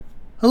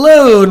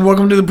Hello, and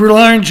welcome to the Brutal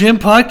Iron Gym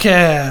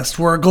podcast,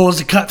 where our goal is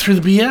to cut through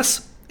the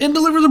BS and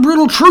deliver the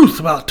brutal truth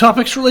about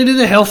topics related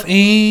to health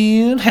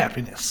and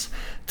happiness.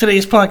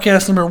 Today's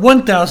podcast number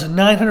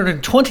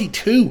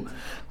 1922.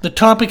 The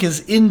topic is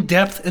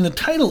in-depth, and the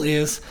title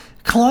is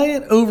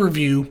Client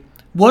Overview.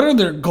 What are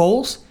their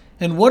goals,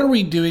 and what are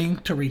we doing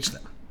to reach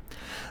them?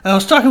 I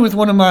was talking with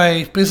one of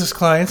my business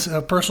clients,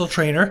 a personal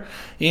trainer,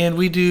 and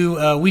we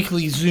do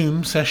weekly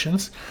Zoom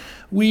sessions.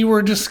 We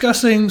were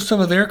discussing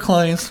some of their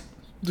clients,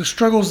 the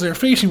struggles they're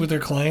facing with their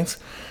clients,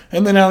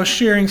 and then I was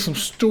sharing some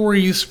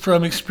stories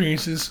from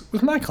experiences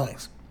with my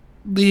clients.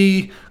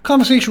 The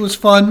conversation was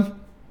fun,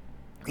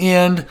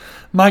 and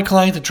my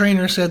client, the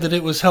trainer, said that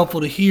it was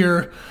helpful to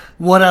hear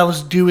what I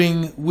was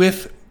doing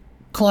with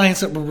clients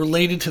that were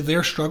related to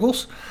their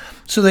struggles,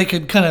 so they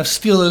could kind of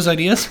steal those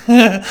ideas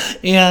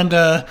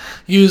and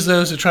use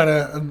those to try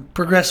to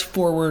progress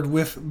forward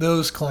with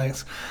those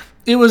clients.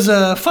 It was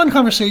a fun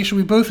conversation.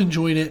 We both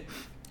enjoyed it.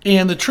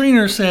 And the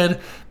trainer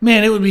said,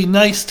 man, it would be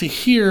nice to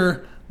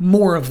hear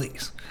more of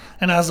these.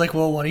 And I was like,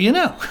 well, what do you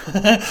know?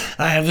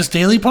 I have this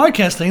daily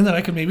podcast thing that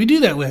I could maybe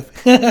do that with.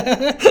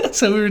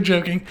 So we were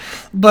joking.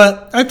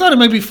 But I thought it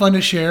might be fun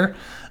to share.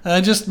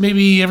 Just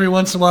maybe every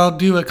once in a while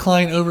do a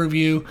client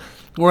overview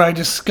where I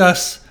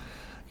discuss,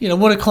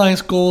 what a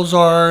client's goals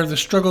are, the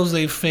struggles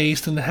they've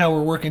faced, and how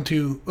we're working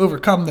to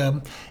overcome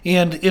them.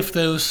 And if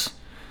those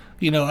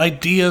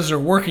ideas are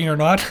working or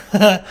not,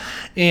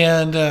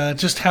 and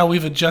just how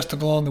we've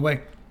adjusted along the way.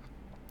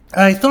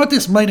 I thought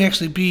this might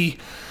actually be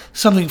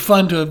something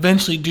fun to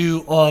eventually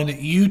do on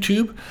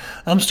YouTube.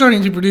 I'm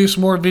starting to produce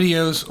more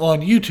videos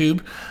on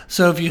YouTube,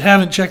 so if you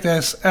haven't checked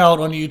us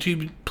out on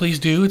YouTube, please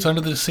do. It's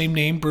under the same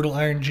name, Brutal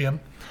Iron Gym.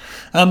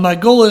 My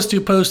goal is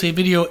to post a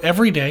video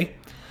every day,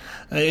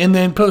 and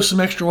then post some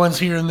extra ones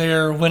here and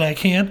there when I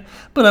can,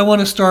 but I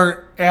want to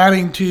start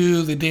adding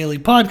to the daily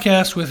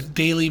podcast with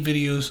daily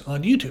videos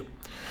on YouTube.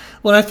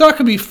 What I thought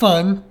could be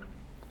fun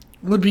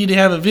would be to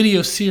have a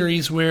video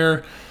series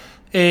where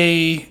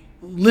a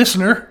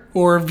listener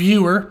or a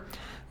viewer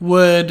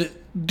would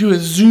do a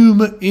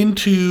zoom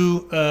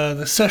into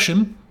the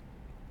session.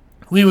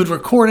 We would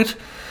record it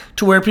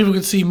to where people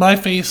could see my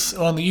face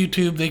on the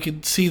YouTube. They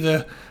could see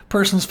the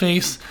person's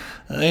face.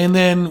 And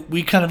then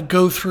we kind of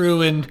go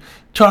through and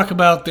talk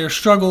about their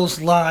struggles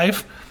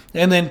live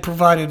and then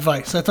provide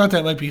advice. I thought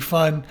that might be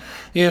fun.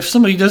 If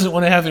somebody doesn't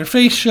want to have their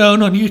face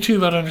shown on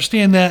YouTube, I'd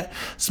understand that.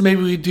 So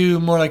maybe we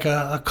do more like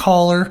a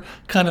caller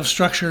kind of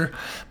structure.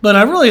 But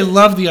I really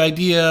love the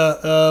idea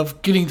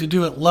of getting to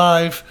do it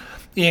live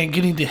and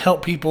getting to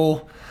help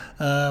people.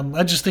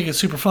 I just think it's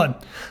super fun.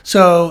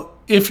 So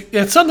if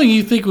it's something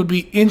you think would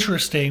be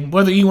interesting,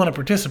 whether you want to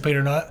participate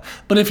or not,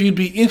 but if you'd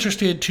be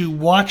interested to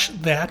watch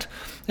that,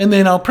 and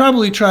then I'll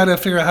probably try to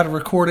figure out how to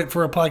record it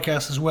for a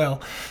podcast as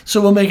well.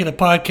 So we'll make it a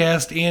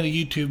podcast and a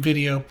YouTube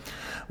video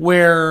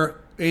where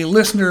a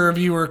listener or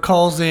viewer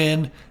calls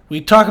in, we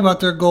talk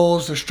about their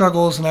goals, their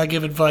struggles, and I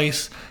give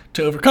advice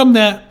to overcome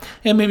that.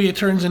 And maybe it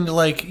turns into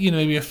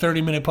maybe a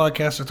 30-minute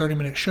podcast or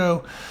 30-minute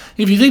show.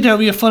 If you think that would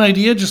be a fun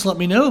idea, just let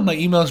me know. My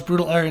email is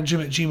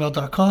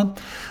brutalirongym@gmail.com.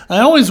 I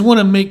always want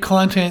to make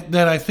content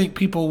that I think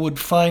people would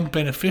find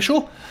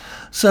beneficial.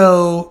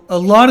 So a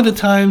lot of the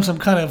times I'm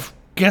kind of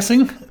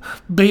guessing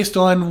based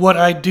on what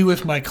I do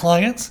with my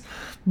clients.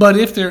 But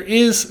if there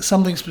is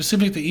something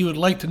specific that you would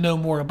like to know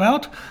more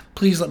about,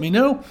 please let me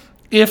know.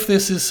 If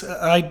this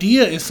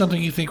idea is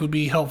something you think would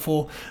be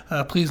helpful,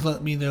 please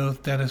let me know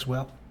that as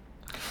well.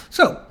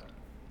 So,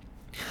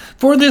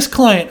 for this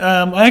client,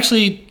 I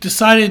actually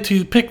decided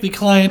to pick the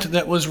client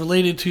that was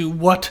related to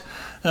what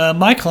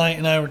my client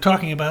and I were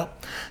talking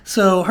about.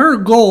 So her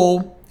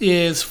goal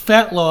is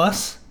fat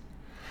loss,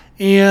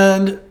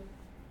 and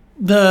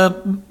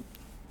the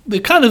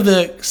kind of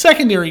the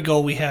secondary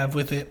goal we have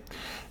with it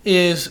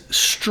is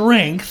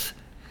strength,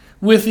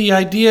 with the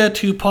idea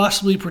to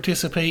possibly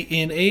participate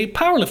in a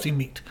powerlifting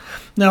meet.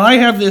 Now, I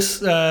have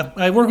this,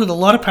 I work with a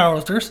lot of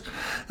powerlifters.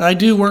 I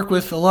do work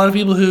with a lot of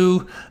people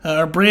who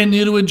are brand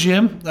new to a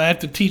gym. I have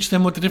to teach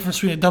them what the difference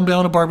between a dumbbell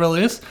and a barbell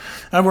is.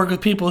 I work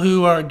with people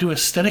who do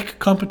aesthetic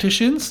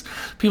competitions.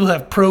 People who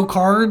have pro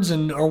cards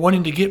and are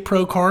wanting to get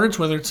pro cards,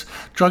 whether it's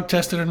drug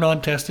tested or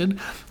non-tested.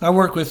 I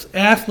work with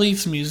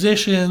athletes,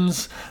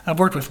 musicians. I've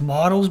worked with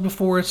models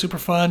before. It's super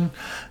fun.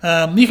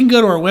 You can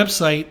go to our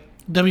website,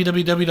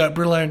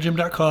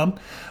 www.brutalirongym.com.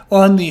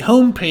 On the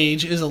home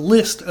page is a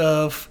list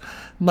of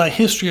my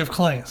history of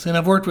clients, and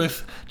I've worked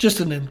with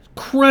just an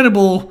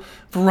incredible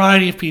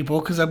variety of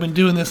people because I've been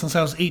doing this since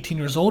I was 18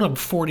 years old. I'm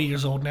 40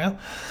 years old now.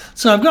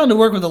 So I've gotten to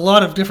work with a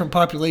lot of different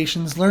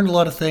populations, learned a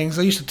lot of things.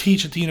 I used to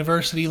teach at the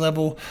university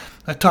level.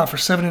 I taught for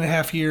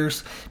 7.5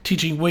 years,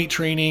 teaching weight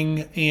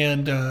training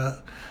and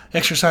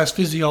exercise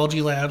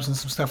physiology labs and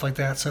some stuff like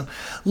that. So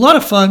a lot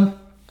of fun,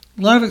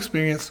 a lot of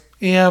experience.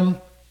 And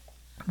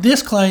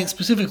this client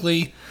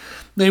specifically,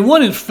 they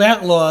wanted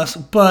fat loss,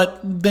 but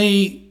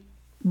they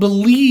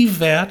believe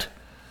that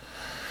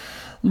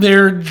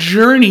their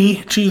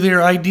journey to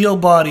their ideal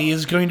body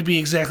is going to be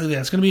exactly that.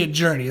 It's going to be a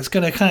journey. It's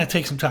going to kind of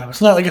take some time.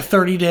 It's not like a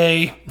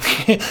 30-day,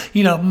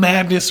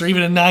 madness or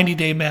even a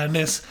 90-day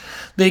madness.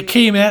 They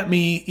came at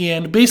me,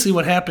 and basically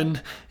what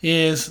happened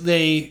is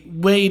they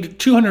weighed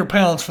 200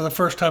 pounds for the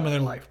first time in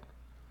their life.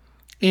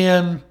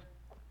 And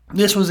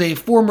this was a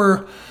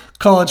former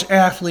college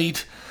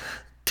athlete.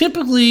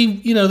 Typically,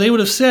 they would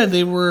have said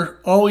they were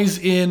always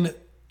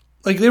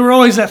they were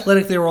always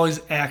athletic, they were always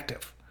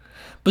active,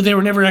 but they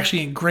were never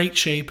actually in great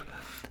shape.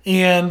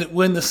 And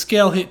when the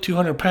scale hit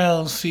 200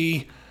 pounds,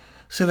 she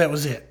said that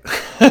was it.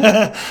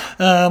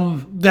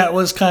 That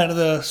was kind of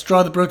the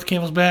straw that broke the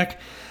camel's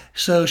back.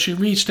 So she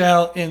reached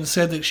out and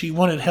said that she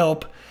wanted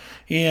help,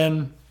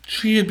 and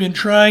she had been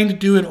trying to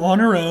do it on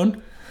her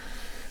own,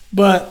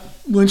 but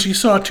when she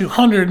saw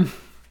 200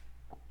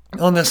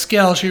 on the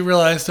scale, she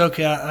realized,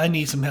 okay, I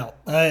need some help.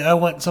 I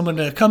want someone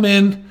to come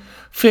in,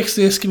 fix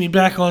this, get me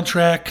back on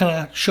track,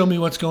 kind of show me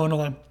what's going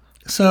on.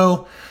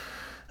 So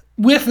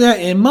with that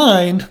in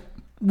mind,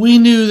 we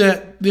knew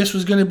that this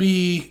was going to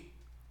be,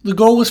 the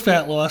goal was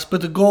fat loss,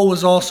 but the goal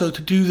was also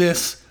to do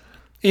this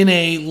in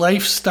a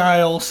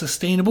lifestyle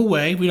sustainable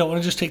way. We don't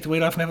want to just take the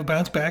weight off and have it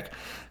bounce back.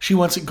 She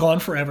wants it gone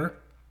forever.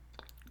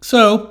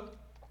 So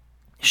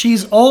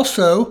she's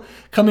also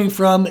coming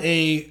from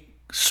a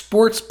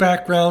sports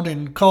background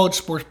and college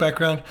sports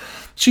background.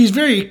 She's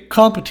very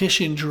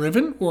competition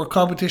driven or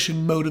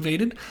competition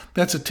motivated.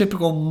 That's a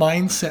typical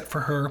mindset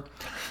for her.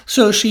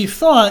 So she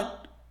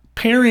thought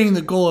pairing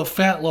the goal of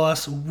fat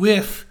loss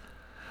with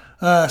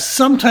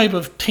some type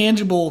of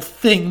tangible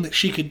thing that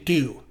she could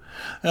do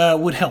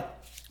would help.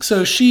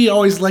 So she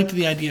always liked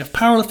the idea of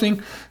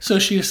powerlifting, so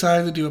she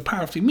decided to do a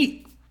powerlifting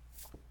meet.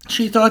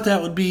 She thought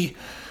that would be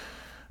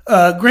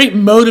a great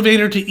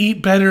motivator to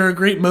eat better, a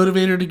great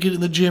motivator to get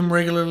in the gym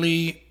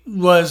regularly,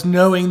 was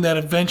knowing that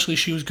eventually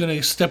she was going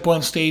to step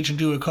on stage and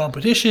do a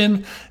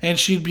competition, and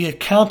she'd be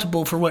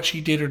accountable for what she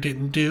did or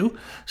didn't do.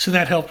 So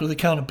that helped with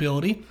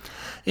accountability.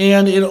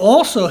 And it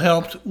also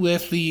helped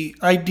with the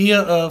idea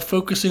of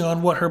focusing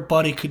on what her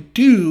body could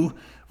do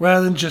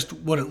rather than just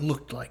what it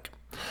looked like.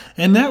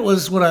 And that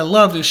was what I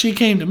loved, is she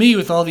came to me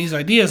with all these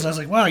ideas, and I was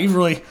like, wow, you've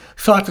really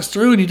thought this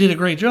through, and you did a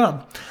great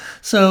job.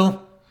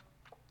 So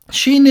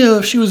she knew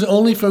if she was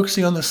only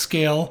focusing on the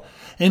scale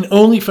and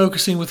only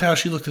focusing with how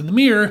she looked in the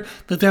mirror,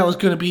 that was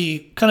going to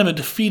be kind of a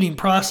defeating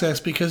process,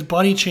 because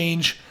body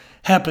change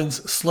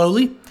happens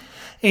slowly,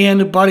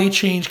 and body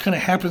change kind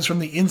of happens from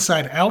the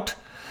inside out,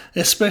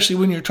 especially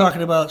when you're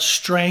talking about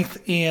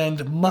strength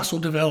and muscle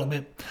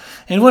development.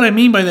 And what I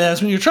mean by that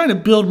is when you're trying to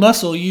build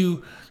muscle,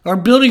 you are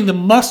building the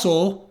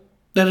muscle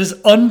that is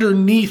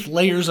underneath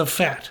layers of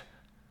fat.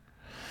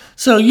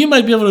 So you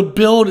might be able to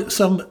build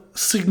some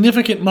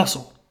significant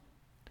muscle,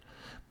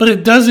 but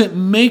it doesn't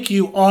make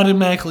you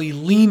automatically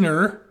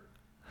leaner.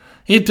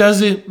 It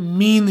doesn't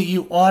mean that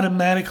you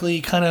automatically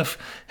kind of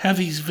have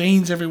these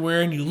veins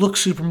everywhere and you look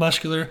super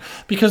muscular,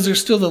 because there's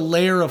still the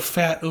layer of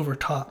fat over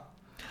top.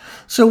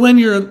 So when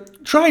you're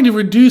trying to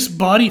reduce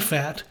body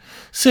fat,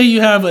 say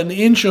you have an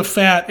inch of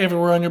fat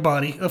everywhere on your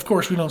body. Of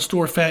course, we don't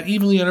store fat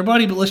evenly on our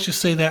body, but let's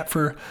just say that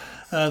for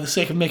the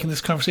sake of making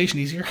this conversation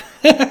easier.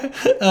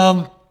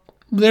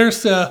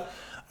 There's a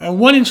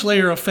 1-inch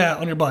layer of fat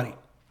on your body.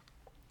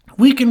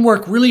 We can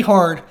work really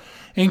hard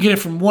and get it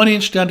from 1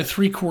 inch down to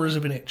 3/4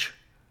 of an inch.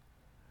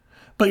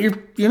 But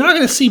you're not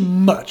going to see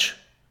much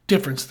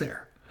difference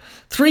there.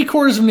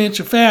 3/4 of an inch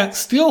of fat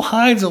still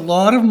hides a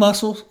lot of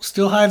muscle,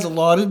 still hides a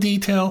lot of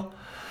detail.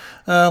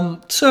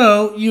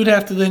 So you'd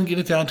have to then get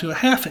it down to a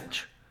 1/2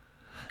 inch.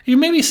 You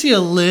maybe see a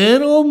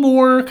little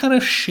more kind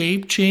of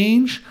shape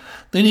change.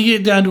 Then you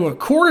get it down to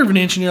 1/4 of an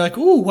inch and you're like,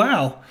 ooh,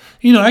 wow.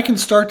 I can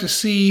start to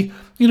see,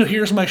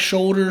 here's my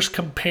shoulders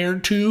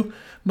compared to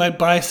my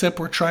bicep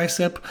or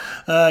tricep.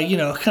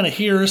 Kind of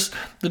here's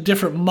the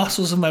different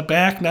muscles of my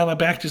back. Now my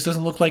back just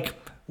doesn't look like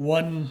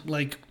one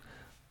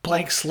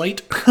blank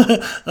slate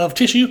of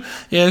tissue.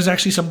 Yeah, there's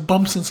actually some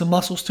bumps and some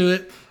muscles to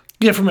it.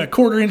 Get from a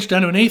 1/4 inch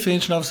down to an 1/8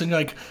 inch, and all of a sudden you're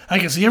like, I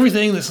can see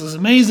everything. This is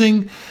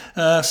amazing.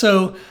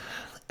 So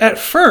at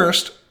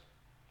first,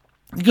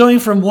 going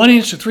from 1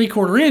 inch to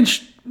 3/4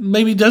 inch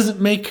maybe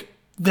doesn't make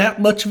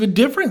that much of a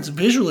difference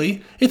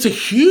visually. It's a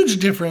huge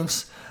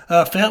difference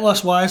fat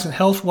loss wise and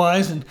health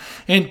wise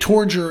and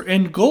towards your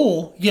end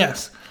goal,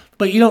 yes,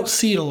 but you don't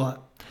see it a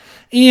lot.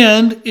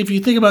 And if you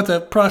think about the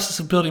process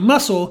of building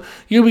muscle,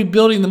 you'll be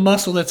building the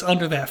muscle that's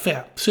under that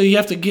fat. So you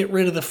have to get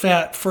rid of the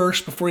fat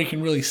first before you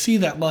can really see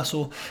that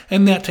muscle,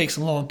 and that takes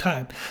a long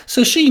time.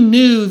 So she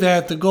knew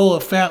that the goal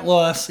of fat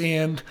loss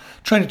and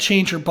trying to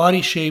change her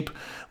body shape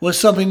was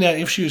something that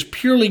if she was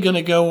purely going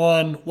to go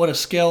on what a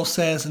scale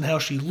says and how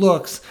she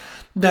looks,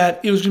 that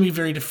it was going to be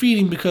very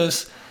defeating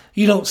because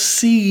you don't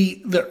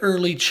see the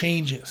early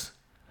changes.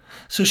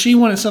 So she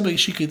wanted something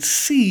she could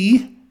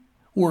see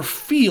or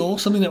feel,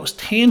 something that was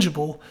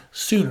tangible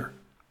sooner.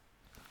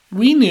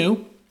 We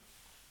knew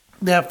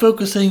that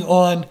focusing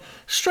on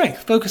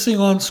strength, focusing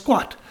on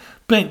squat,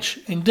 bench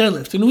and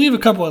deadlift. And we have a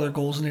couple other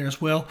goals in there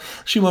as well.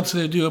 She wants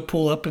to do a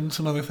pull-up and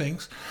some other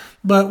things.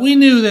 But we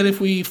knew that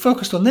if we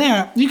focused on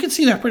that, you can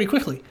see that pretty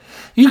quickly.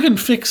 You can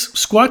fix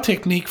squat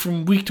technique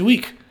from week to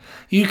week.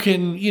 You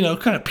can,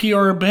 kind of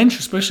PR a bench,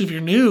 especially if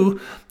you're new,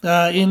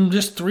 in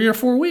just 3 or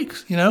 4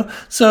 weeks,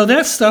 So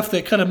that's stuff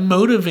that kind of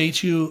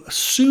motivates you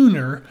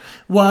sooner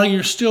while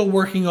you're still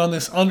working on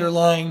this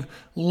underlying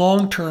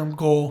long-term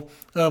goal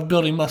of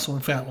building muscle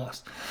and fat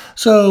loss.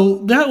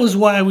 So that was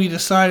why we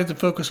decided to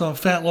focus on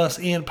fat loss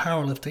and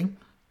powerlifting.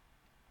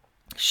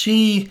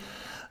 She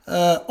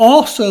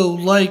also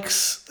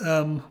likes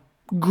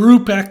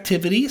group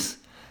activities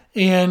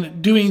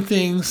and doing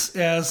things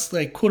as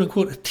like quote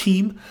unquote a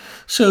team.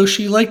 So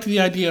she liked the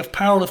idea of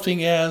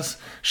powerlifting as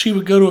she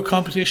would go to a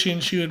competition,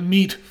 she would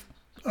meet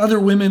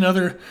other women,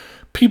 other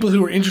people who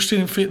were interested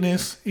in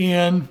fitness,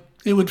 and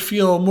it would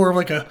feel more of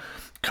like a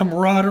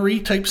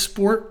camaraderie type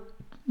sport.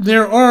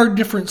 There are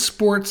different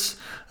sports,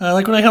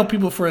 like when I help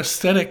people for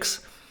aesthetics.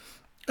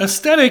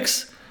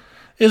 Aesthetics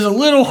is a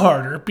little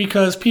harder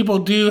because people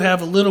do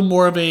have a little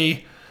more of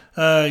a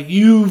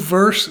you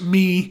versus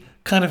me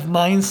kind of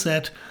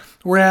mindset.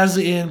 Whereas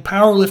in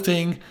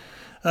powerlifting,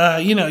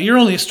 you're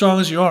only as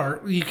strong as you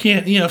are. You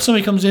can't, if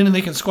somebody comes in and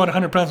they can squat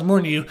 100 pounds more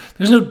than you,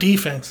 there's no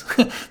defense.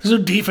 There's no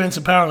defense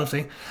in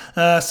powerlifting.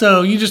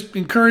 So you just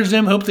encourage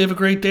them, hope they have a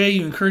great day.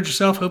 You encourage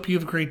yourself, hope you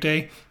have a great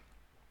day.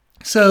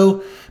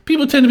 So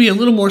people tend to be a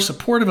little more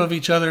supportive of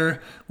each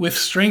other with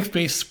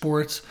strength-based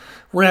sports,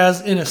 whereas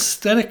in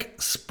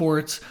aesthetic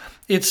sports,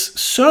 it's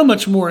so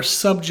much more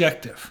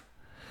subjective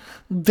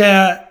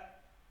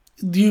that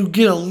you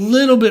get a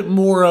little bit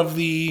more of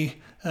the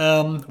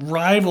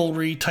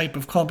rivalry type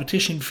of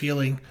competition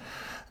feeling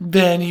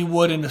than you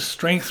would in a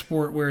strength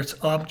sport where it's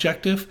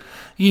objective.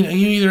 You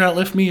either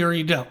outlift me or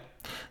you don't.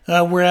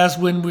 Whereas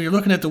when we're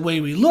looking at the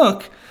way we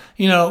look,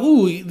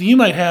 you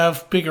might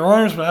have bigger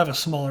arms, but I have a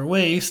smaller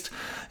waist.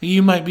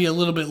 You might be a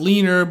little bit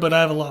leaner, but I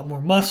have a lot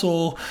more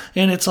muscle.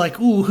 And it's like,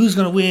 who's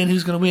going to win?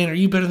 Who's going to win? Are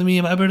you better than me?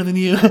 Am I better than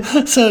you?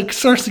 So it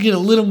starts to get a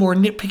little more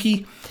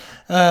nitpicky.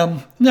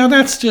 Now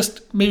that's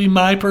just maybe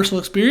my personal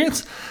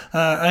experience.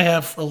 I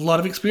have a lot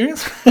of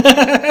experience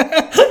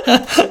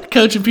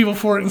coaching people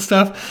for it and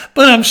stuff,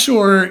 but I'm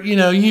sure,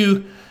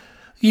 you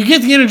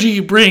get the energy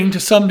you bring to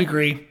some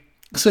degree,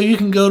 so you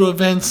can go to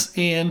events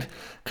and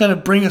kind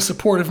of bring a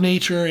supportive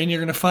nature, and you're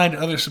going to find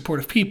other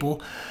supportive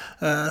people.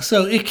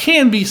 So it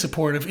can be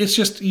supportive. It's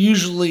just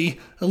usually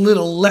a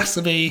little less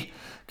of a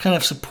kind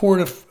of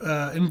supportive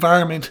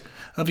environment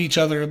of each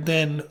other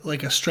than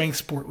like a strength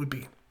sport would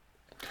be.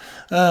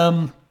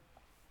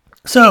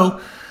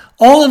 So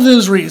all of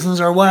those reasons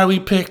are why we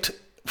picked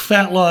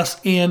fat loss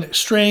and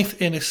strength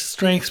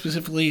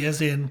specifically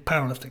as in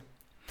powerlifting.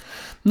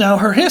 Now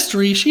her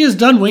history, she has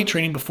done weight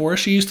training before.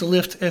 She used to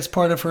lift as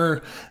part of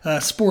her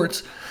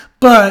sports,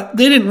 but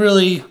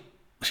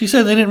she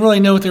said they didn't really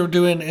know what they were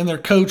doing, and their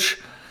coach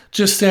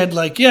just said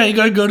like, yeah, you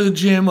got to go to the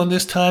gym on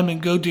this time and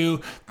go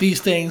do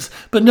these things.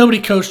 But nobody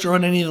coached her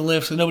on any of the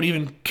lifts, and nobody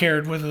even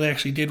cared whether they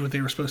actually did what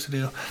they were supposed to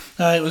do.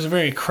 It was a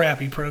very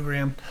crappy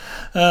program.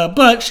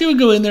 But she would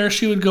go in there.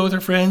 She would go with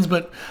her friends,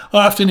 but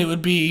often it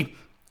would be,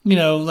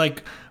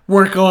 like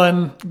work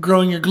on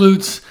growing your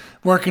glutes,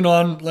 working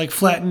on like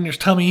flattening your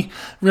tummy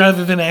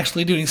rather than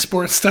actually doing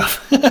sports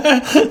stuff.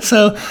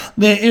 So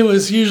it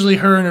was usually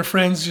her and her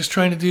friends just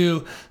trying to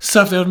do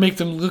stuff that would make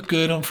them look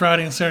good on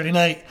Friday and Saturday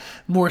night,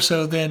 more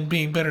so than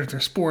being better at their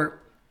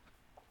sport.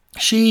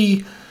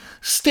 She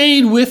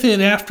stayed with it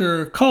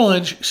after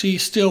college. She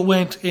still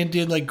went and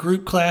did like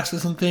group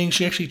classes and things.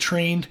 She actually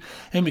trained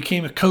and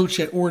became a coach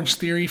at Orange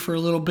Theory for a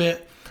little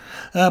bit.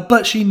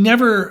 But she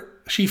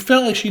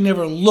felt like she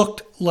never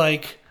looked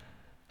like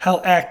how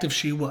active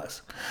she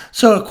was.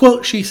 So a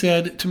quote she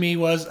said to me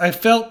was, I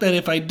felt that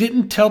if I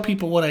didn't tell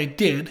people what I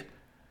did,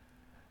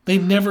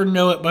 they'd never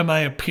know it by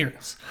my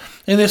appearance.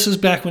 And this was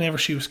back whenever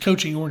she was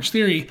coaching Orange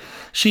Theory.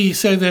 She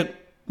said that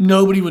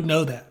nobody would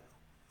know that.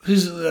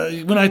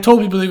 When I told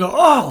people, they go,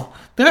 oh,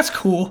 that's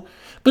cool.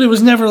 But it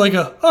was never like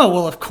oh,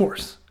 well, of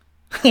course.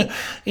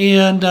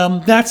 And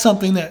that's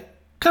something that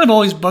kind of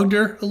always bugged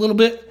her a little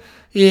bit,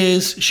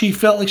 is she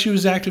felt like she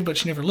was active, but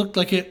she never looked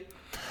like it.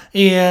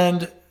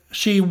 And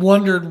she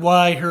wondered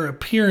why her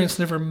appearance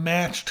never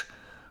matched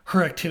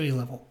her activity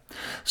level.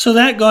 So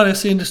that got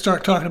us in to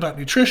start talking about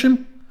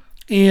nutrition.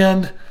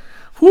 And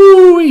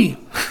whoo-wee,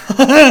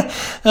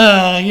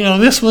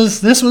 this was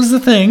the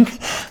thing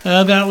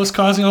that was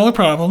causing all the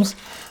problems.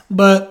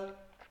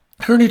 But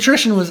her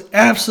nutrition was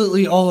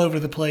absolutely all over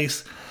the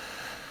place.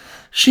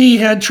 She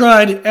had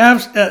tried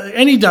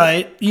any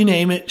diet, you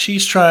name it,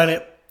 she's tried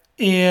it.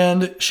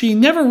 And she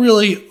never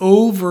really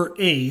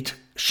overate.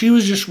 She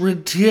was just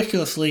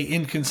ridiculously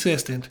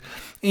inconsistent.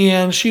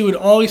 And she would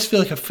always feel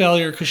like a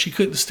failure because she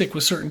couldn't stick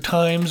with certain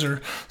times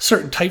or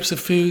certain types of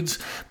foods.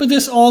 But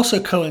this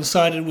also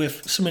coincided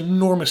with some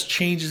enormous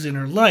changes in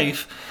her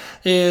life.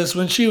 Is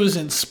when she was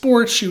in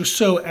sports, she was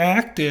so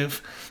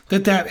active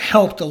that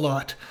helped a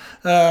lot.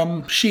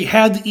 She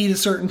had to eat at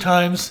certain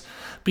times,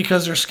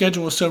 because her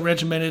schedule was so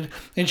regimented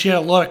and she had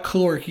a lot of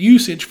caloric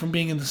usage from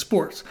being in the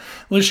sports.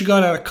 When she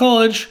got out of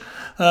college,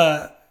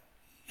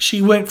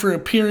 she went for a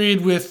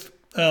period with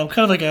kind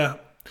of like a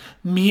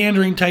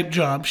meandering type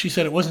job. She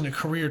said it wasn't a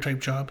career type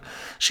job.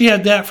 She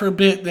had that for a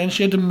bit, then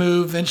she had to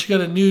move, then she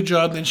got a new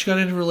job, then she got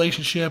into a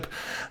relationship,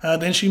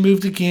 then she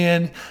moved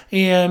again,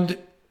 and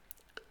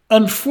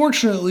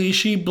unfortunately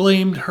she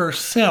blamed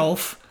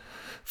herself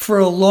for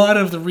a lot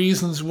of the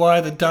reasons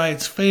why the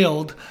diets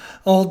failed,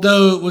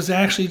 although it was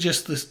actually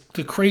just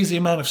the crazy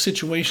amount of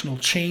situational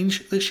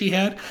change that she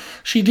had.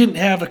 She didn't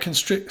have a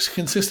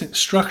consistent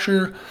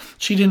structure.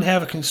 She didn't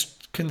have a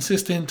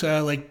consistent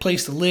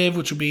place to live,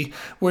 which would be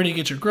where do you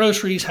get your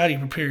groceries, how do you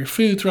prepare your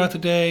food throughout the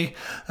day.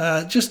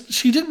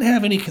 She didn't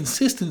have any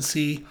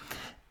consistency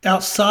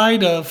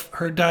outside of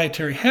her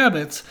dietary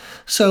habits,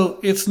 so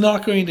it's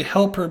not going to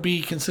help her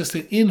be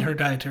consistent in her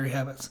dietary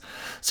habits.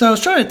 So I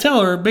was trying to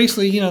tell her,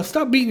 basically,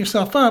 stop beating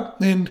yourself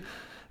up and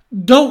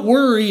don't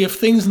worry if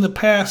things in the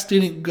past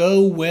didn't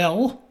go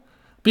well,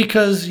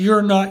 because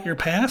you're not your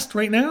past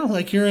right now.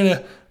 Like, you're in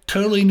a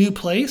totally new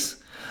place.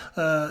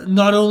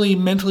 Not only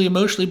mentally,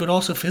 emotionally, but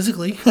also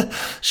physically.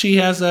 She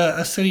has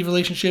a steady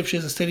relationship. She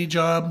has a steady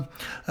job.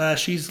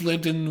 She's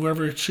lived in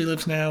wherever she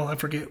lives now. I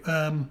forget.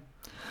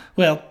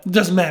 Well, it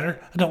doesn't matter.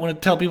 I don't want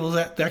to tell people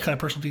that kind of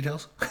personal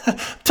details.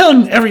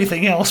 Telling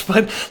everything else,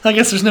 but I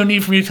guess there's no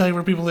need for me to tell you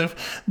where people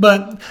live.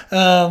 But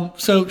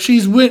so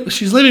she's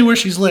living where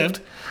she's lived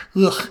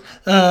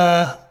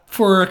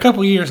for a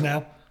couple years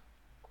now.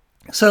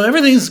 So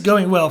everything's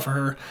going well for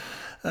her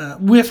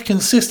with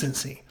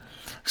consistency.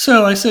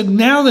 So I said,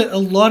 now that a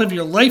lot of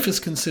your life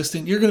is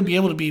consistent, you're going to be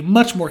able to be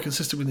much more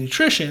consistent with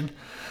nutrition.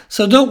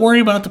 So don't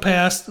worry about the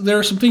past. There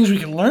are some things we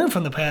can learn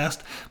from the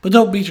past, but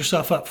don't beat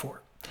yourself up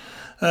for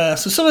it.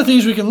 So some of the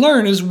things we can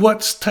learn is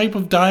what type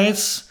of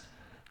diets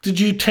did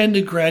you tend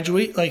to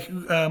graduate? Like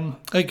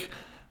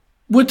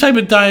what type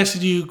of diets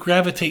did you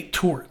gravitate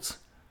towards?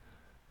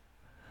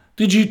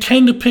 Did you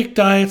tend to pick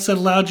diets that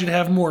allowed you to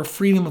have more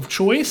freedom of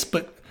choice,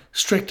 but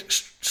strict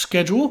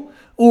schedule?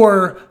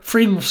 Or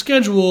freedom of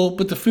schedule,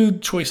 but the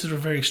food choices were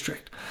very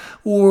strict?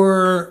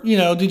 Or,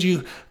 did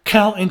you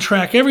count and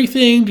track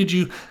everything? Did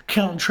you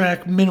count and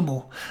track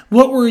minimal?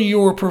 What were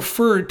your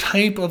preferred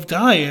type of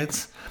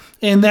diets?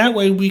 And that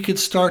way we could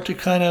start to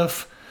kind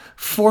of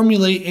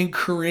formulate and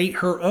create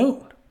her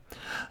own.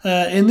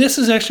 And this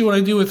is actually what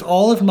I do with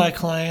all of my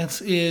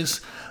clients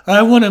is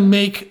I want to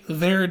make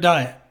their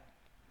diet.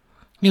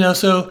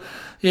 So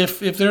if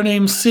their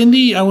name's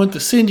Cindy, I want the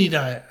Cindy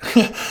diet.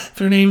 If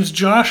their name's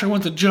Josh, I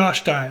want the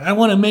Josh diet. I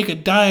want to make a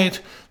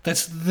diet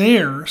that's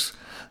theirs,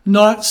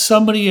 not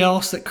somebody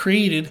else that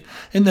created,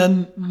 and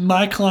then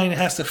my client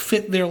has to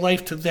fit their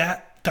life to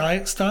that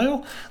diet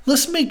style.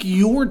 Let's make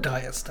your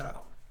diet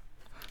style.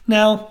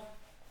 Now,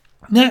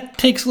 that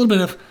takes a little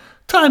bit of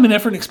time and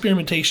effort and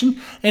experimentation,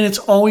 and it's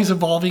always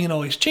evolving and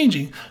always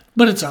changing.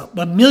 But it's a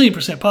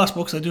 1,000,000%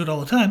 possible because I do it all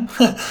the time.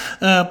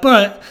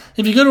 But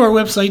if you go to our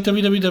website,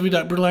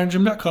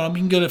 www.brutalirongym.com,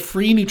 you can go to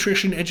free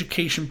nutrition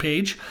education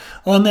page.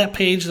 On that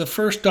page, the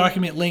first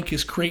document link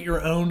is create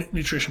your own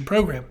nutrition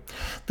program.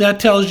 That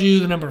tells you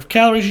the number of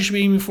calories you should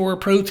be aiming for,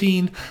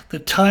 protein, the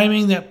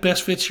timing that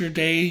best fits your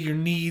day, your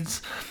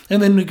needs,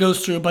 and then it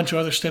goes through a bunch of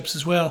other steps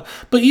as well.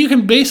 But you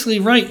can basically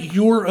write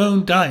your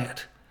own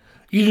diet.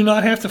 You do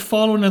not have to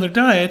follow another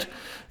diet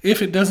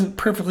if it doesn't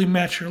perfectly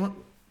match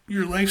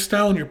your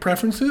lifestyle and your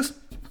preferences.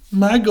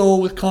 My goal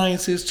with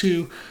clients is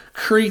to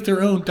create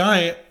their own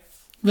diet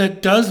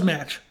that does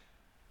match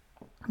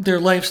their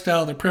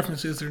lifestyle, their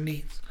preferences, their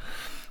needs.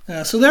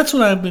 So that's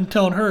what I've been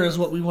telling her is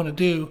what we want to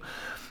do.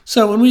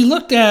 So when we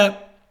looked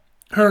at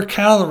her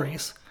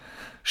calories,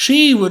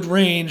 she would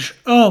range,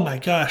 oh my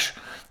gosh,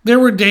 there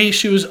were days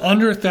she was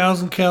under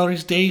 1,000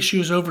 calories, days she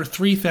was over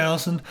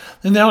 3,000,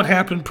 and that would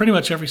happen pretty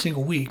much every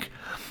single week.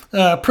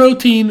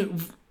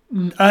 Protein,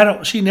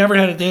 she never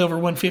had a day over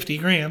 150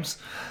 grams,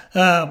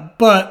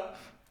 but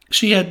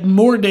she had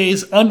more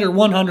days under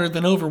 100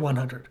 than over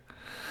 100.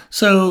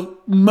 So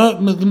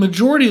the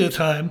majority of the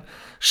time,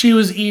 she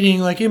was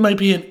eating it might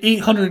be an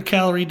 800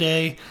 calorie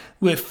day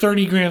with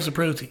 30 grams of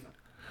protein.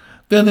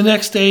 Then the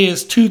next day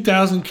is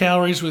 2,000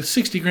 calories with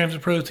 60 grams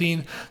of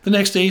protein. The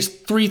next day is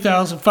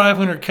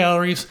 3,500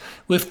 calories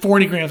with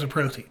 40 grams of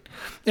protein.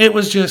 It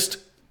was just,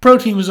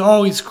 protein was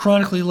always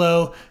chronically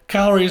low.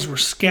 Calories were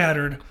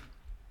scattered.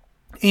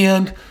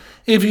 And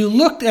if you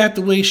looked at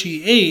the way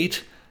she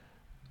ate,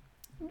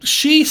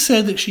 she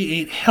said that she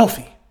ate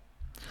healthy.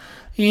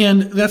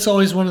 And that's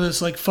always one of those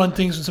fun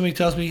things when somebody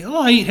tells me,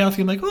 oh, I eat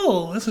healthy. I'm like,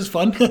 oh, this is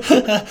fun.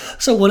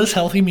 So what does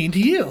healthy mean to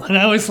you? And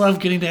I always love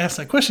getting to ask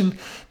that question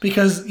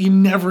because you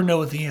never know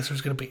what the answer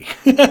is going to be.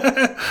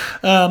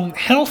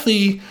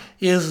 Healthy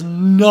is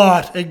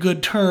not a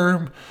good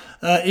term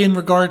in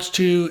regards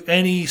to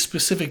any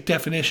specific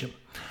definition.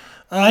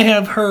 I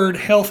have heard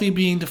healthy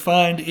being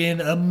defined in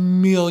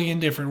 1,000,000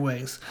 different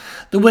ways.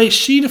 The way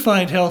she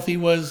defined healthy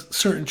was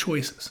certain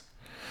choices.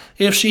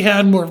 If she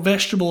had more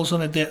vegetables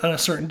on a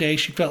certain day,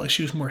 she felt like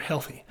she was more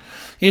healthy.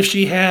 If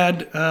she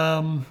had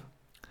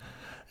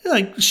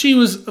like she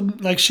was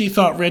like she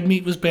thought red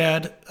meat was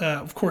bad.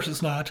 Of course,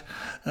 it's not.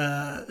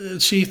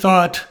 She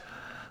thought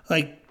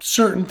like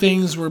certain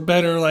things were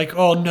better, like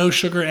no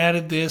sugar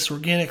added this,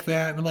 organic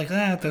that. And I'm like,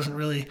 that doesn't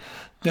really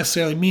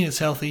necessarily mean it's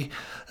healthy.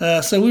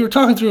 So we were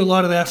talking through a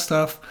lot of that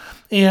stuff,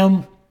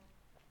 and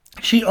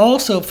she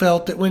also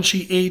felt that when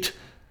she ate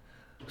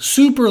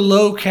super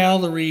low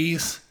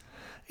calories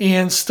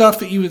and stuff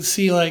that you would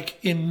see like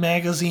in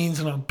magazines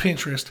and on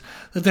Pinterest,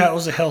 that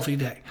was a healthy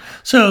day.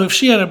 So if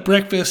she had a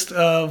breakfast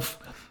of,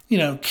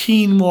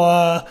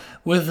 quinoa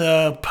with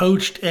a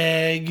poached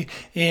egg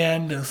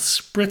and a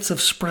spritz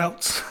of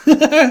sprouts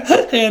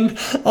and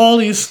all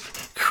these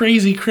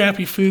crazy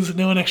crappy foods that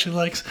no one actually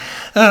likes.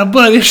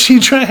 But if she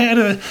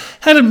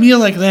had a meal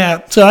like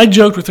that, so I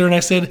joked with her and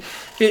I said,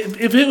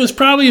 if it was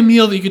probably a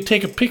meal that you could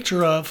take a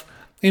picture of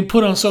and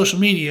put on social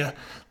media,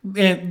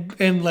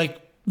 and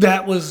like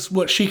that was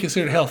what she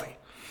considered healthy.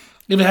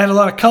 If it had a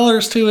lot of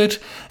colors to it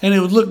and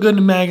it would look good in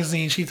a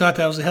magazine, she thought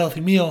that was a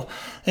healthy meal.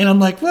 And I'm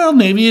like, well,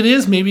 maybe it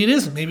is, maybe it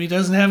isn't. Maybe it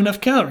doesn't have enough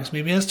calories.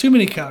 Maybe it has too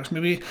many calories.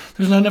 Maybe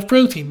there's not enough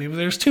protein. Maybe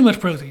there's too much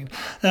protein.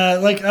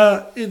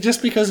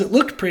 Just because it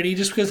looked pretty,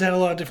 just because it had a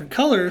lot of different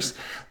colors,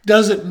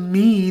 doesn't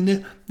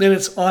mean that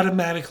it's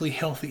automatically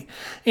healthy.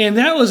 And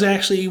that was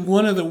actually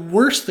one of the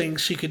worst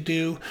things she could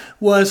do.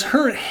 Was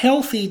her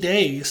healthy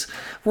days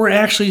were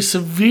actually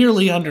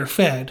severely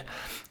underfed.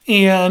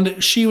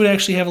 And she would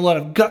actually have a lot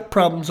of gut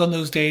problems on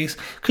those days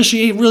because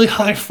she ate really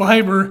high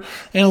fiber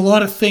and a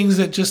lot of things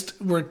that just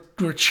were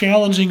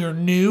challenging or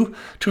new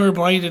to her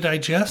body to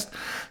digest.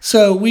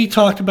 So we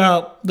talked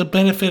about the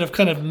benefit of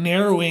kind of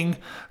narrowing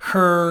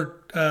her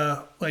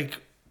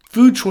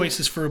food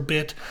choices for a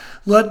bit,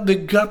 let the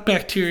gut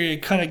bacteria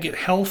kind of get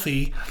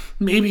healthy,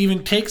 maybe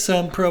even take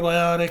some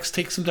probiotics,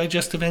 take some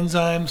digestive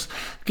enzymes.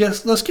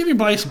 Let's give your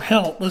body some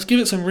help. Let's give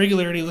it some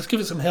regularity. Let's give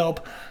it some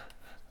help.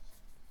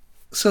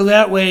 So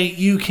that way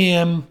you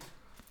can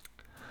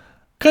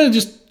kind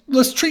of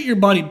let's treat your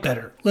body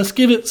better. Let's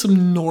give it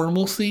some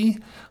normalcy.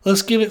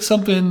 Let's give it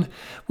something.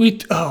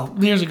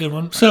 There's a good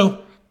one.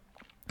 So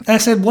I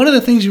said one of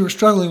the things you were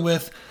struggling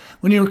with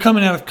when you were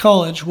coming out of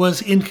college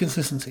was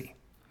inconsistency.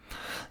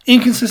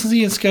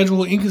 Inconsistency in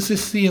schedule,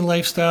 inconsistency in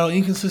lifestyle,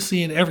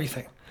 inconsistency in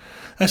everything.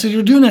 I said,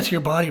 you're doing that to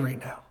your body right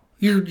now.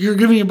 You're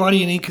giving your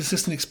body an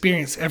inconsistent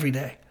experience every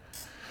day.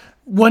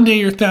 One day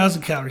you're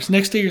 1,000 calories.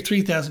 Next day you're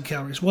 3,000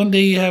 calories. One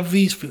day you have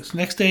these foods.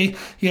 Next day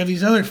you have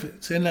these other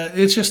foods. And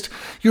it's just,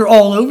 you're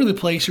all over the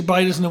place. Your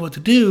body doesn't know what to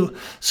do.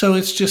 So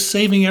it's just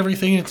saving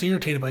everything and it's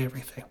irritated by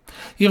everything.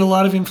 You have a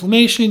lot of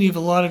inflammation. You have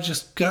a lot of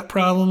just gut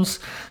problems.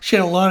 She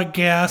had a lot of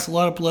gas, a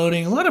lot of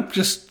bloating, a lot of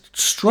just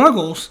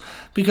struggles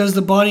because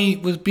the body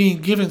was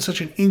being given such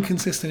an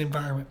inconsistent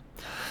environment.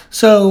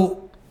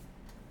 So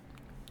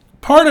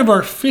part of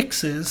our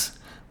fixes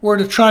were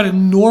to try to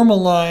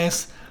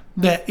normalize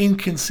that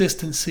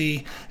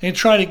inconsistency and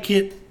try to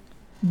get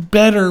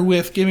better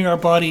with giving our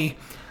body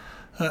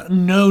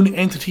known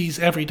entities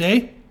every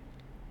day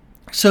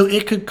so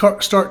it could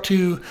start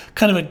to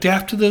kind of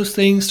adapt to those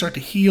things, start to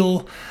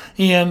heal,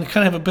 and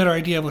kind of have a better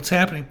idea of what's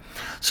happening.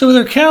 So with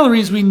our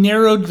calories, we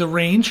narrowed the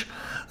range.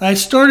 I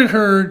started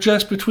her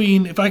just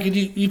between, if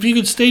you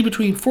could stay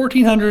between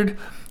 1,400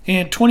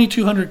 and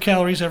 2,200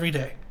 calories every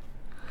day.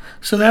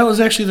 So that was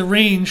actually the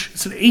range.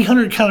 It's an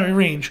 800 calorie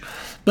range,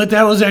 but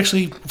that was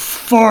actually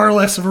far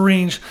less of a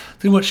range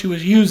than what she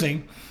was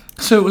using.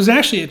 So it was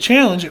actually a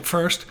challenge at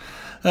first,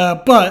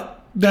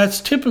 but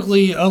that's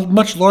typically a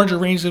much larger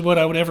range than what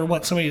I would ever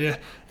want somebody to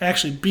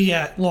actually be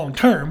at long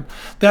term.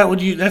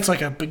 That's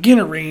like a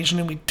beginner range, and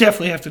then we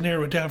definitely have to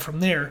narrow it down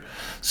from there.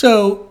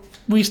 So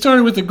we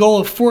started with the goal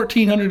of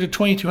 1,400 to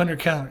 2,200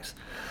 calories.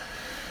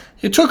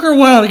 It took her a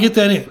while to get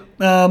that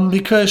in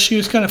because she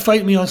was kind of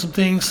fighting me on some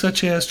things,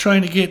 such as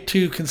trying to get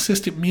to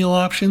consistent meal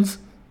options.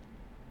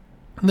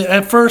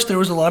 At first, there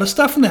was a lot of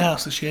stuff in the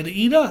house that she had to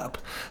eat up.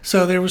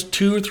 So there was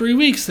 2 or 3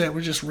 weeks that were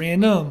just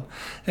random.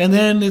 And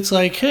then it's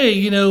like,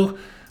 hey,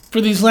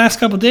 for these last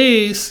couple of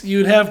days, you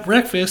would have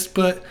breakfast,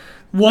 but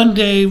one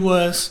day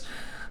was,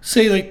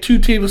 say, like 2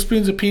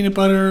 tablespoons of peanut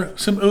butter,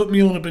 some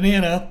oatmeal, and a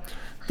banana.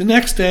 The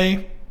next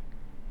day,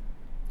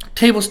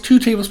 2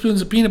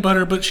 tablespoons of peanut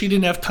butter, but she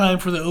didn't have time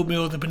for the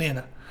oatmeal or the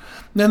banana.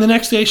 Then the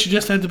next day, she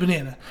just had the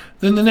banana.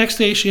 Then the next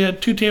day, she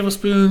had 2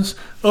 tablespoons,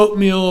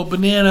 oatmeal,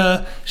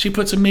 banana. She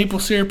put some maple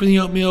syrup in the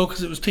oatmeal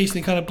because it was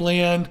tasting kind of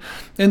bland.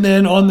 And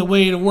then on the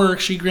way to work,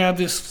 she grabbed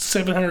this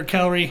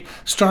 700-calorie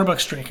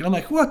Starbucks drink. And I'm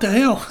like, what the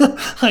hell?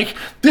 Like,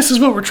 this is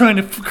what we're trying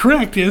to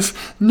correct, is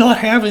not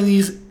having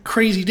these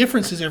crazy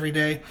differences every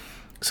day.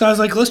 So I was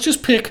like, let's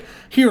just pick,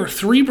 here are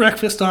 3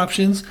 breakfast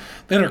options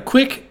that are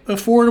quick,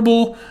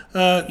 affordable,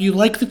 you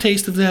like the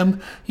taste of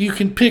them. You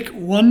can pick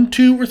 1,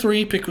 2, or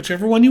 3, pick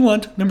whichever one you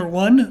want, number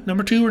 1,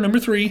 number 2, or number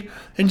 3,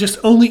 and just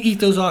only eat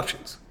those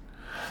options.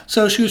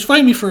 So she was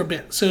fighting me for a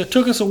bit. So it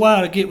took us a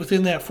while to get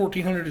within that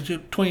 1,400 to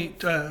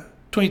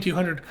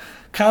 2,200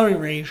 calorie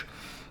range.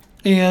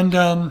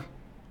 And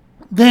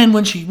then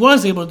when she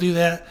was able to do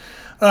that,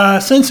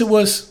 since it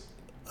was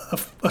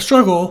a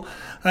struggle,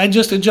 I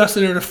just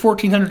adjusted her to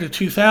 1,400 to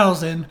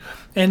 2,000,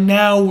 and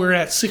now we're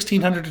at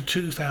 1,600 to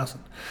 2,000.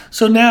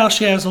 So now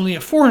she has only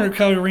a 400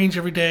 calorie range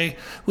every day,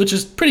 which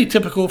is pretty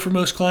typical for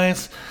most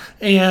clients.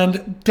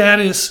 And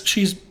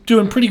she's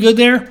doing pretty good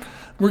there.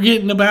 We're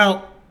getting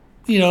about,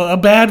 a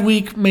bad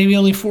week, maybe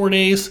only 4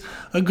 days.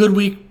 A good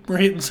week, we're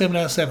hitting 7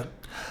 out of 7.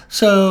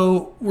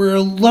 So we're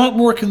a lot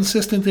more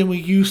consistent than we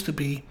used to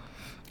be.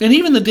 And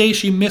even the day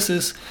she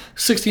misses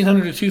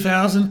 1,600 to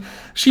 2,000,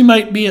 she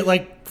might be at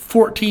like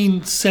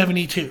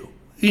 1,472.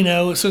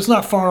 So it's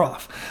not far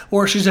off.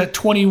 Or she's at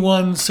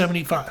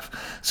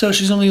 2,175. So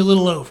she's only a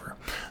little over.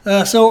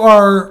 So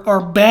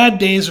our bad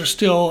days are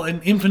still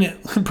an infinite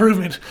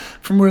improvement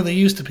from where they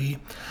used to be.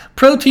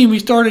 Protein, we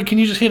started, can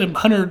you just hit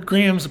 100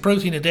 grams of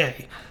protein a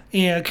day?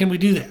 And can we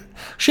do that?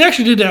 She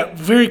actually did that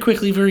very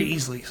quickly, very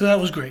easily. So that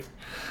was great.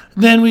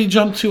 Then we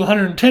jumped to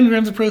 110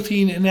 grams of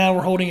protein, and now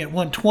we're holding at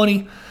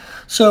 120.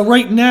 So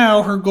right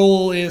now, her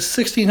goal is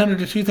 1,600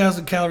 to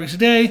 2,000 calories a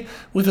day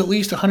with at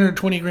least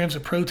 120 grams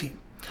of protein.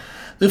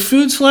 The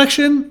food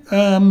selection,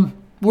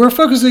 we're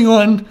focusing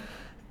on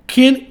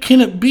can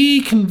it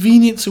be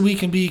convenient so we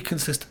can be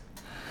consistent.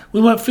 We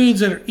want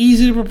foods that are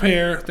easy to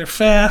prepare, they're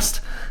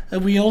fast.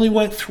 We only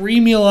want 3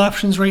 meal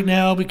options right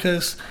now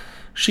because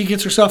she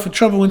gets herself in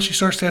trouble when she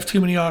starts to have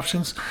too many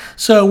options.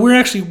 So we're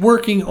actually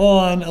working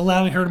on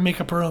allowing her to make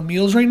up her own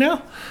meals right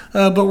now,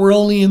 but we're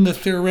only in the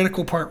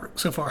theoretical part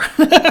so far.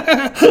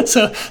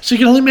 So she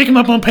can only make them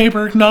up on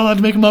paper, not allowed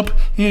to make them up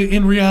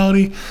in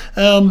reality.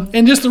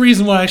 And just the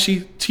reason why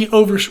she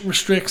over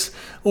restricts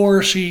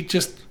or she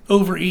just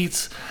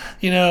overeats,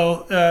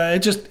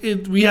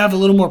 we have a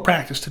little more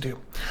practice to do.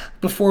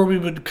 Before we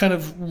would kind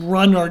of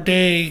run our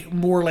day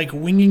more like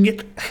winging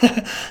it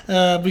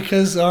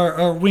because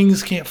our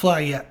wings can't fly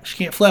yet. She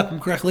can't flap them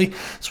correctly,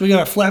 so we got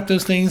to flap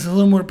those things in a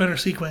little more better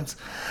sequence.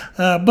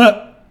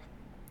 But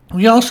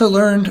we also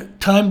learned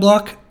time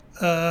block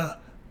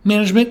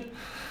management.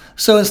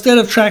 So instead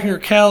of tracking her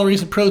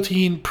calories and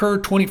protein per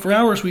 24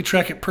 hours, we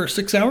track it per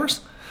 6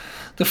 hours.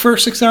 The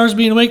first 6 hours of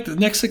being awake, the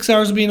next 6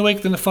 hours of being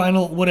awake, then the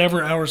final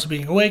whatever hours of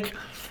being awake.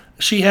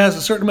 She has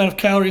a certain amount of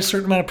calories, a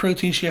certain amount of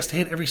protein she has to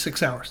hit every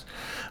 6 hours.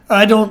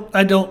 I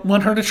don't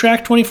want her to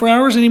track 24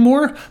 hours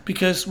anymore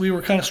because we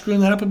were kind of screwing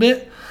that up a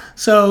bit.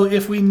 So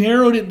if we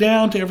narrowed it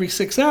down to every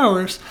 6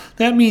 hours,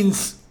 that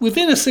means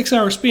within a 6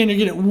 hour span, you're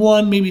getting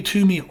 1, maybe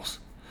 2 meals.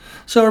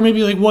 So, or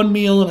maybe like 1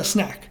 meal and a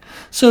snack.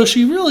 So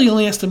she really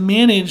only has to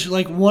manage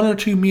like 1 or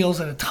 2 meals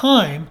at a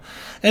time.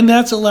 And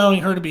that's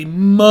allowing her to be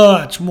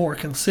much more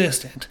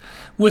consistent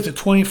with the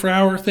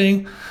 24-hour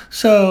thing.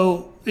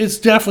 So it's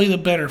definitely the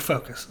better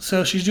focus.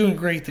 So she's doing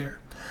great there.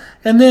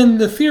 And then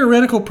the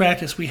theoretical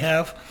practice we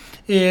have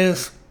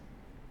is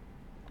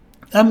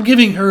I'm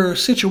giving her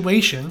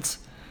situations,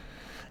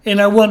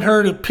 and I want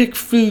her to pick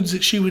foods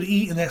that she would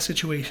eat in that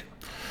situation.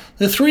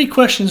 The 3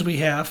 questions we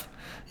have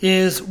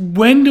is,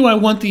 when do I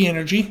want the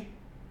energy?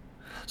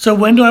 So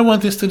when do I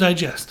want this to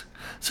digest?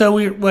 So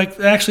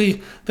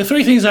the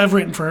 3 things I've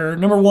written for her,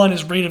 number 1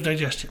 is rate of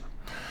digestion.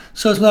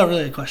 So it's not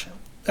really a question.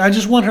 I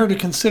just want her to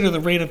consider the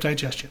rate of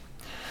digestion.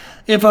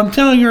 If I'm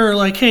telling her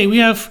like, hey,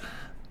 you have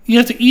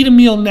to eat a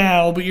meal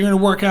now, but you're going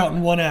to work out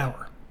in 1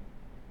 hour.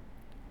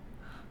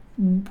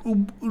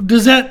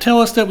 Does that tell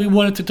us that we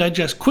want it to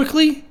digest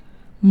quickly,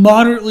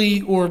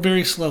 moderately, or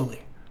very slowly?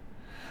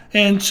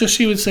 And so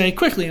she would say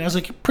quickly, and I was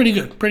like, pretty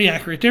good, pretty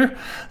accurate there.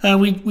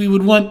 We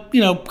would want,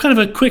 kind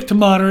of a quick to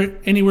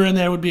moderate, anywhere in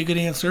there would be a good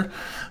answer.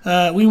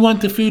 We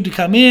want the food to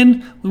come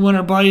in. We want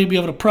our body to be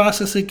able to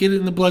process it, get it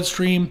in the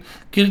bloodstream,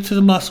 get it to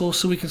the muscles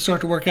so we can start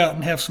to work out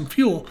and have some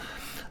fuel.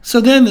 So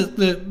then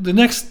the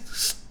next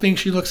thing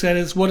she looks at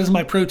is, what is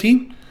my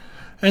protein?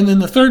 And then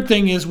the third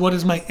thing is, what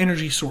is my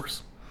energy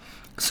source?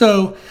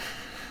 So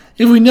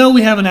if we know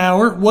we have an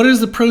hour, what is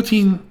the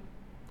protein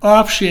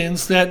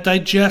options that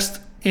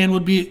digest and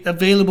would be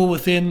available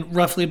within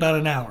roughly about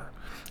an hour?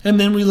 And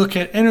then we look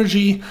at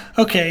energy.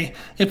 Okay,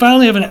 if I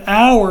only have an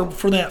hour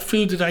for that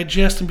food to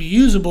digest and be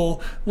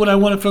usable, would I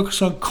want to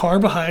focus on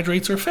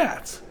carbohydrates or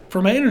fats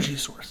for my energy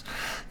source?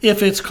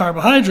 If it's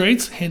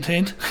carbohydrates, hint,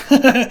 hint,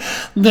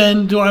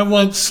 then do I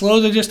want slow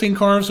digesting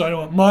carbs? Do I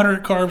want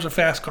moderate carbs or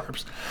fast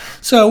carbs?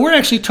 So we're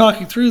actually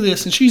talking through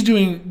this, and she's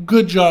doing a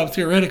good job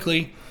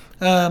theoretically.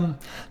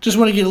 Just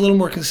want to get a little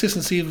more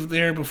consistency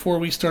there before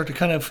we start to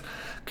kind of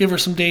give her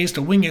some days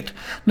to wing it.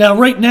 Now,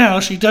 right now,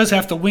 she does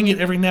have to wing it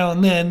every now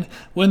and then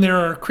when there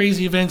are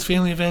crazy events,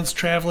 family events,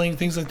 traveling,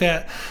 things like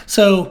that.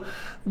 So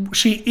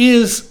she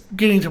is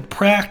getting to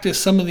practice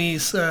some of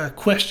these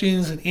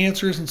questions and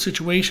answers and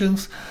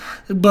situations,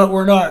 but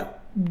we're not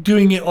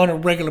doing it on a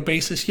regular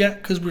basis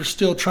yet because we're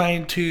still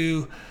trying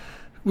to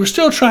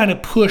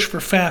push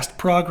for fast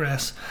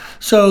progress.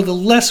 So the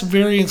less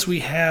variance we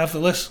have, the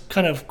less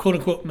kind of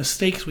quote-unquote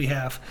mistakes we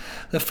have,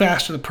 the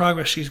faster the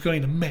progress she's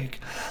going to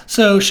make.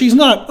 So she's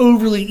not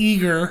overly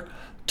eager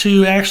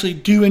to actually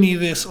do any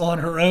of this on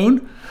her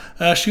own.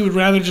 She would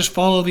rather just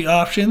follow the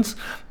options.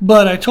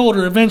 But I told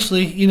her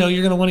eventually, you're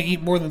going to want to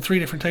eat more than 3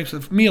 different types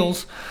of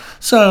meals.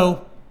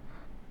 So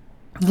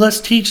let's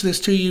teach this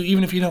to you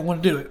even if you don't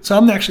want to do it. So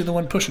I'm actually the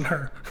one pushing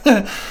her.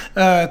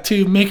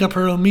 to make up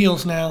her own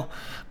meals now,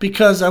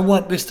 because I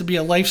want this to be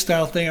a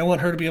lifestyle thing. I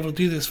want her to be able to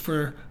do this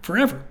for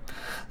forever.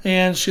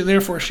 And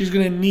therefore, she's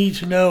going to need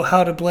to know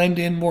how to blend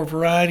in more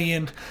variety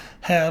and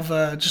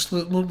have just a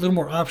little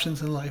more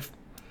options in life.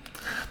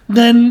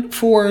 Then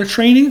for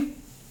training,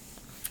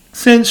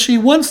 since she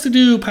wants to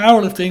do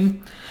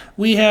powerlifting,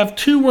 we have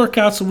 2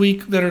 workouts a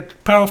week that are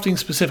powerlifting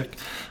specific.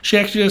 She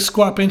actually does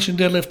squat, bench, and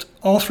deadlift,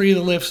 all 3 of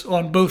the lifts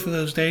on both of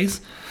those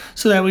days.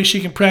 So that way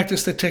she can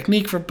practice the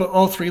technique for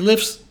all 3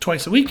 lifts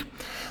twice a week.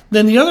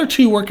 Then the other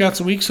 2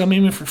 workouts a week, so I'm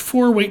aiming for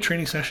 4 weight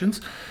training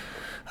sessions.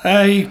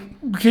 I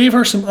gave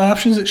her some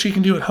options that she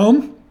can do at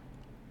home,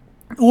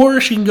 or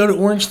she can go to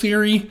Orange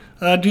Theory,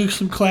 do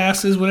some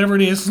classes, whatever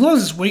it is, as long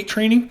as it's weight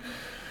training.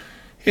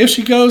 If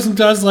she goes and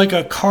does like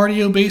a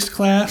cardio-based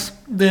class,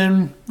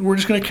 then we're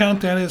just going to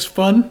count that as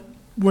fun.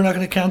 We're not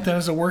going to count that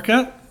as a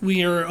workout.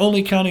 We are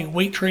only counting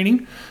weight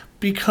training,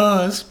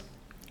 because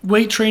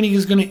weight training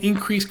is going to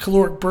increase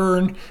caloric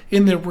burn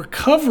in the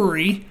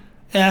recovery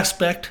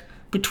aspect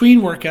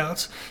between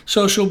workouts.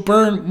 So she'll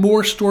burn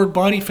more stored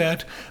body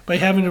fat by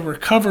having to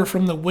recover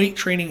from the weight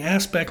training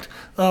aspect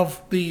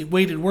of the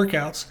weighted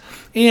workouts.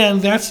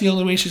 And that's the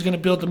only way she's going to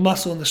build the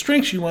muscle and the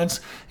strength she wants,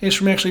 is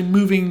from actually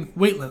moving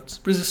weight loads,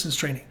 resistance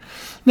training.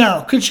 Now,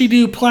 could she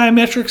do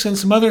plyometrics and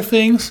some other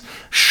things?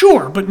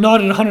 Sure, but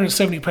not at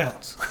 170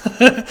 pounds.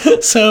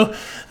 So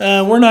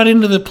we're not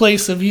into the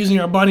place of using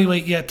our body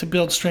weight yet to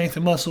build strength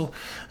and muscle.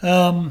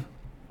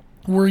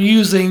 We're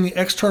using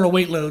external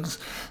weight loads.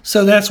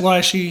 So that's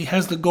why she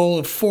has the goal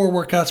of 4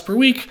 workouts per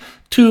week,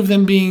 2 of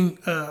them being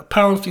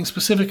powerlifting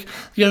specific.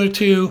 The other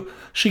 2,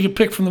 she can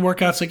pick from the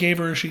workouts I gave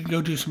her, or she can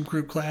go do some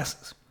group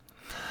classes.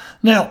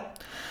 Now,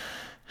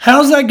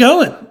 how's that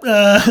going?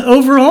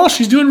 Overall,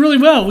 she's doing really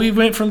well. We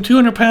went from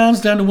 200 pounds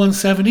down to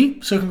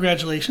 170, so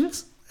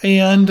congratulations.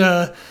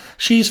 And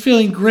she's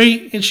feeling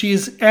great, and she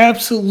is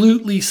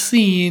absolutely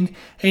seeing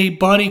a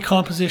body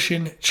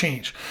composition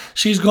change.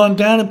 She's gone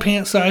down in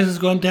pant sizes,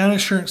 gone down in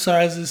shirt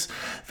sizes.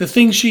 The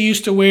things she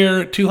used to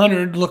wear at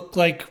 200 look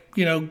like,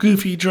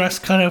 goofy dress,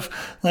 kind of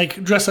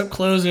like dress-up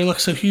clothes. They look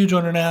so huge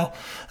on her now.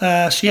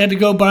 She had to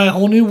go buy a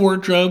whole new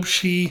wardrobe.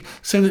 She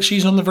said that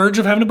she's on the verge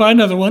of having to buy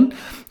another one.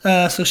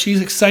 So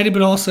she's excited,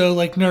 but also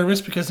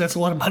nervous, because that's a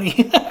lot of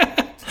money.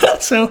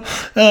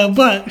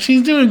 But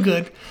she's doing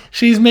good.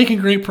 She's making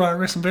great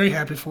progress. I'm very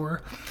happy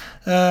for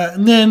her.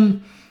 And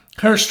then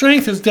her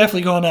strength has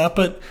definitely gone up,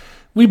 but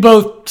we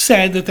both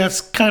said that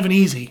that's kind of an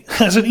easy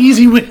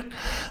win.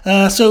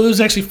 So it was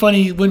actually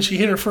funny when she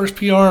hit her first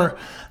PR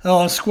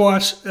on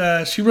squats.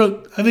 She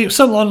wrote, I think it was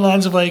something along the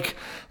lines of like,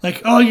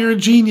 oh, you're a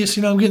genius.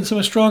 I'm getting so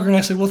much stronger. And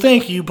I said, well,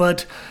 thank you,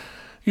 but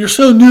you're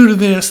so new to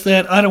this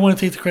that I don't want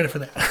to take the credit for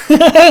that.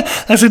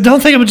 I said,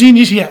 don't think I'm a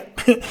genius yet.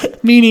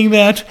 Meaning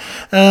that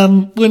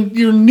when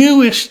you're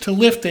newish to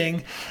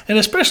lifting, and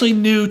especially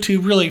new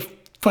to really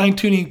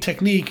fine-tuning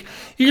technique,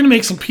 you're going to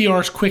make some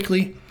PRs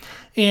quickly,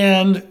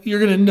 and you're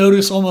going to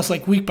notice almost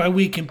like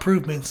week-by-week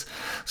improvements.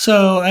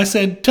 So I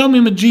said, tell me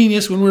I'm a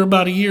genius when we're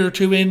about a year or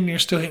 2 in and you're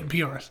still hitting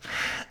PRs.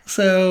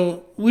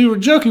 So we were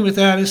joking with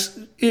that.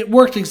 It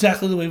worked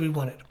exactly the way we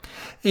wanted.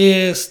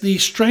 Is the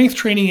strength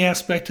training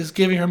aspect is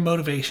giving her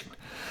motivation.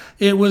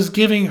 It was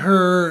giving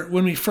her,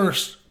 when we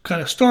first kind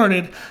of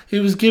started, it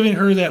was giving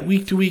her that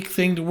week-to-week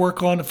thing to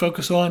work on, to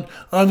focus on,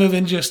 other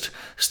than just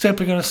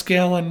stepping on a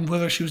scale and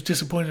whether she was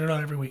disappointed or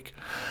not every week.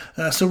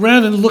 So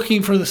rather than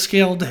looking for the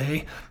scale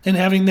day and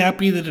having that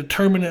be the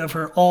determinant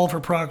of all of her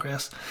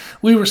progress,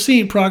 we were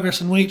seeing progress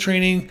in weight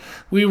training.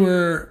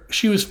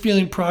 She was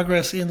feeling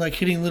progress in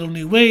hitting little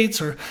new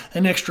weights or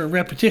an extra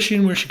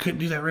repetition where she couldn't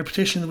do that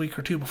repetition the week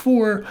or 2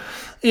 before.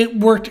 It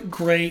worked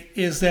great.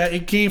 Is that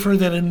it gave her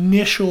that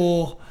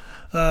initial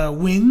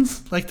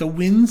wins, like the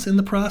wins in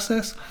the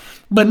process.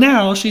 But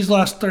now she's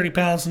lost 30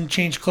 pounds and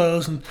changed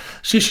clothes, and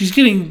she's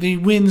getting the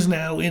wins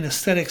now in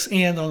aesthetics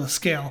and on the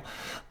scale.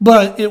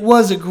 But it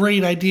was a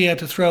great idea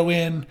to throw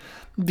in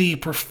the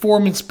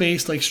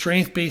performance-based,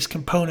 strength-based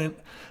component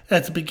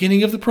at the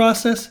beginning of the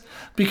process,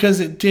 because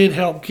it did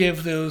help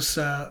give those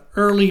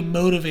early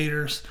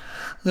motivators,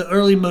 the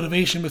early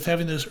motivation with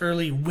having those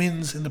early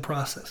wins in the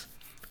process.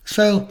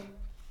 So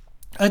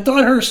I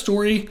thought her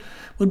story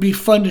would be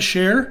fun to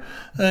share.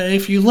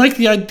 If you like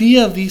the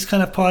idea of these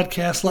kind of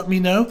podcasts, let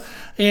me know,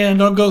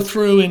 and I'll go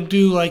through and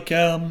do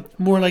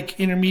more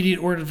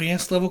intermediate or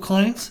advanced level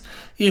clients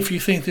if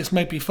you think this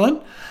might be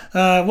fun.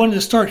 I wanted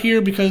to start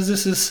here because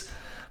this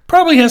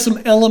probably has some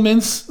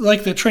elements,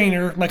 like the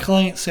trainer, my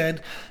client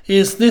said,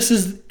 this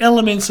is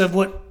elements of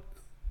what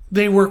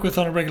they work with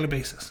on a regular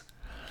basis.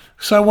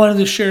 So I wanted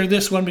to share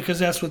this one because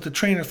that's what the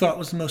trainer thought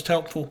was the most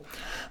helpful.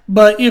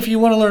 But if you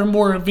want to learn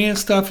more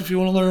advanced stuff, if you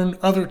want to learn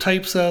other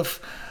types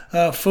of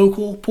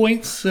focal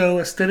points, so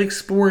aesthetic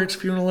sports,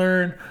 if you want to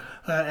learn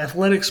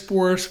athletic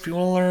sports, if you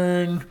want to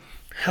learn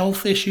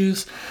health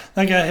issues,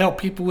 I got to help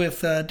people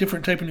with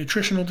different type of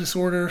nutritional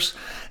disorders,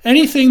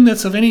 anything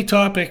that's of any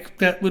topic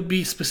that would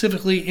be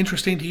specifically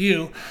interesting to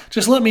you,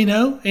 just let me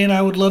know, and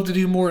I would love to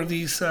do more of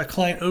these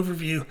client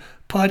overview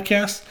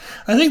podcasts.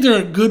 I think they're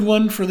a good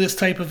one for this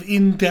type of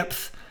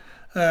in-depth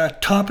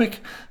topic,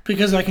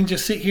 because I can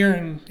just sit here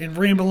and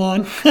ramble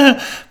on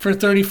for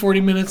 30,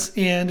 40 minutes,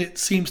 and it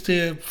seems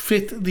to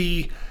fit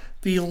the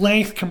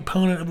length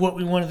component of what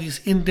we wanted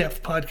these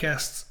in-depth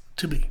podcasts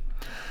to be.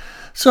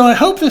 So I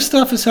hope this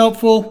stuff is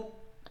helpful.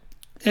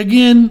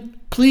 Again,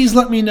 please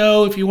let me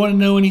know if you want to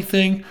know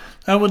anything.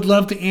 I would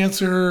love to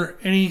answer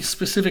any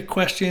specific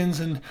questions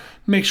and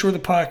make sure the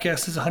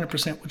podcast is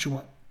 100% what you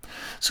want.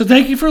 So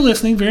thank you for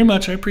listening very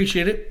much. I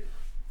appreciate it.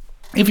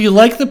 If you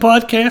like the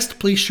podcast,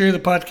 please share the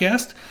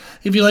podcast.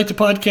 If you like the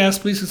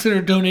podcast, please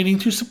consider donating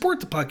to support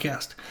the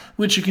podcast,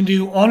 which you can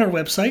do on our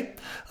website.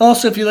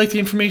 Also, if you like the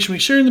information we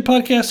share in the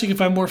podcast, you can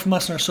find more from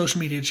us on our social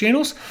media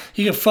channels.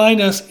 You can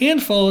find us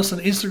and follow us on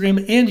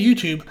Instagram and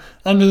YouTube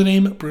under the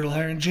name Brutal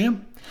Iron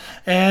Gym.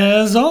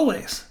 As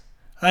always,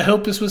 I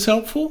hope this was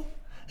helpful,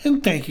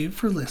 and thank you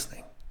for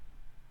listening.